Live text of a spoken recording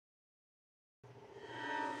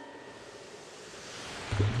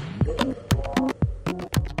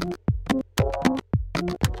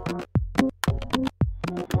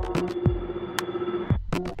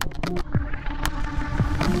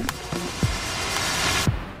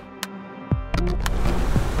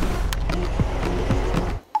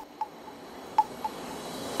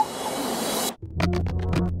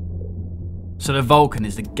So the Vulcan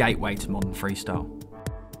is the gateway to modern freestyle.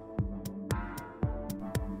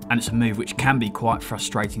 And it's a move which can be quite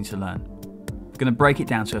frustrating to learn. We're going to break it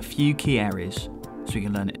down to a few key areas so you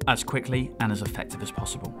can learn it as quickly and as effective as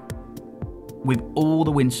possible. With all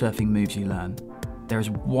the windsurfing moves you learn, there is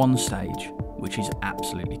one stage which is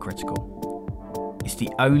absolutely critical. It's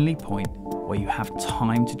the only point where you have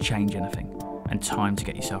time to change anything and time to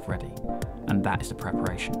get yourself ready, and that is the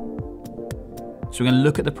preparation. So we're going to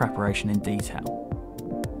look at the preparation in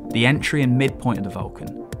detail. The entry and midpoint of the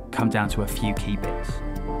Vulcan come down to a few key bits.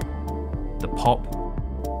 The pop,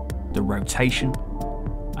 the rotation,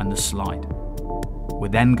 and the slide. We're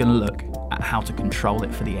then going to look at how to control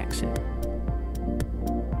it for the exit.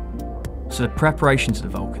 So the preparation to the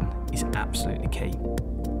Vulcan is absolutely key.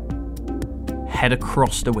 Head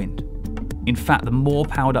across the wind. In fact, the more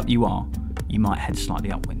powered up you are, you might head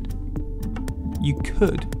slightly upwind. You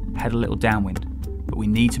could head a little downwind, but we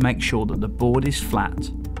need to make sure that the board is flat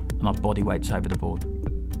and our body weight's over the board.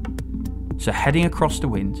 So heading across the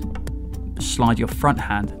wind, slide your front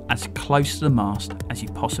hand as close to the mast as you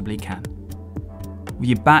possibly can. With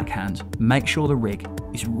your backhand, make sure the rig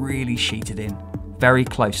is really sheeted in, very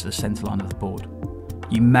close to the centre line of the board.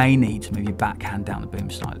 You may need to move your backhand down the boom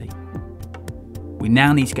slightly. We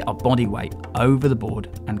now need to get our body weight over the board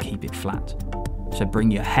and keep it flat. So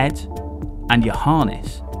bring your head and your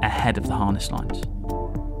harness ahead of the harness lines.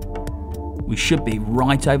 We should be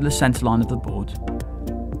right over the centre line of the board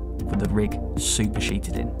with the rig super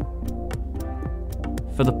sheeted in.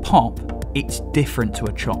 For the pop, it's different to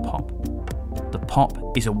a chop hop. The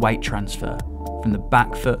pop is a weight transfer from the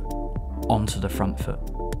back foot onto the front foot.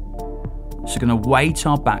 So we're going to weight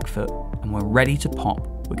our back foot, and when we're ready to pop,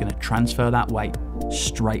 we're going to transfer that weight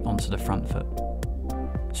straight onto the front foot.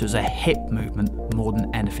 So it's a hip movement more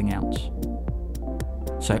than anything else.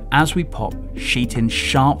 So as we pop, sheet in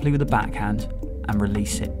sharply with the backhand and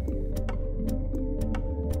release it.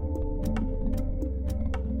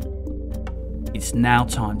 It's now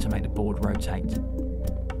time to make the board rotate.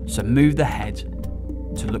 So move the head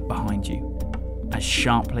to look behind you as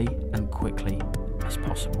sharply and quickly as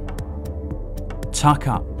possible. Tuck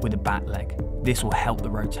up with the back leg. This will help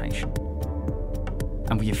the rotation.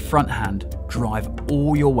 And with your front hand, drive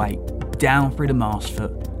all your weight down through the mast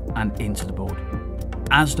foot and into the board.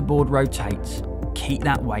 As the board rotates, keep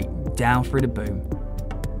that weight down through the boom.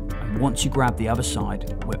 And once you grab the other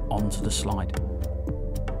side, we're onto the slide.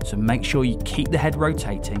 So make sure you keep the head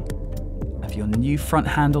rotating. Have your new front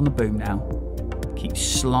hand on the boom now. Keep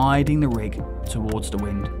sliding the rig towards the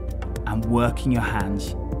wind and working your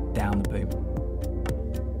hands down the boom.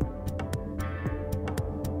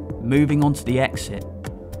 Moving on to the exit,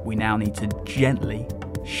 we now need to gently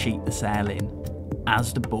sheet the sail in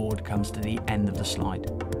as the board comes to the end of the slide.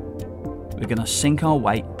 We're going to sink our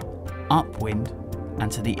weight upwind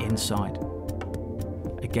and to the inside.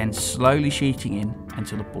 Again, slowly sheeting in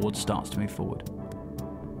until the board starts to move forward.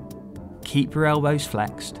 Keep your elbows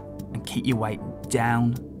flexed and keep your weight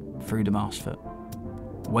down through the mast foot.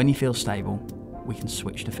 When you feel stable, we can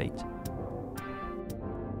switch to feet.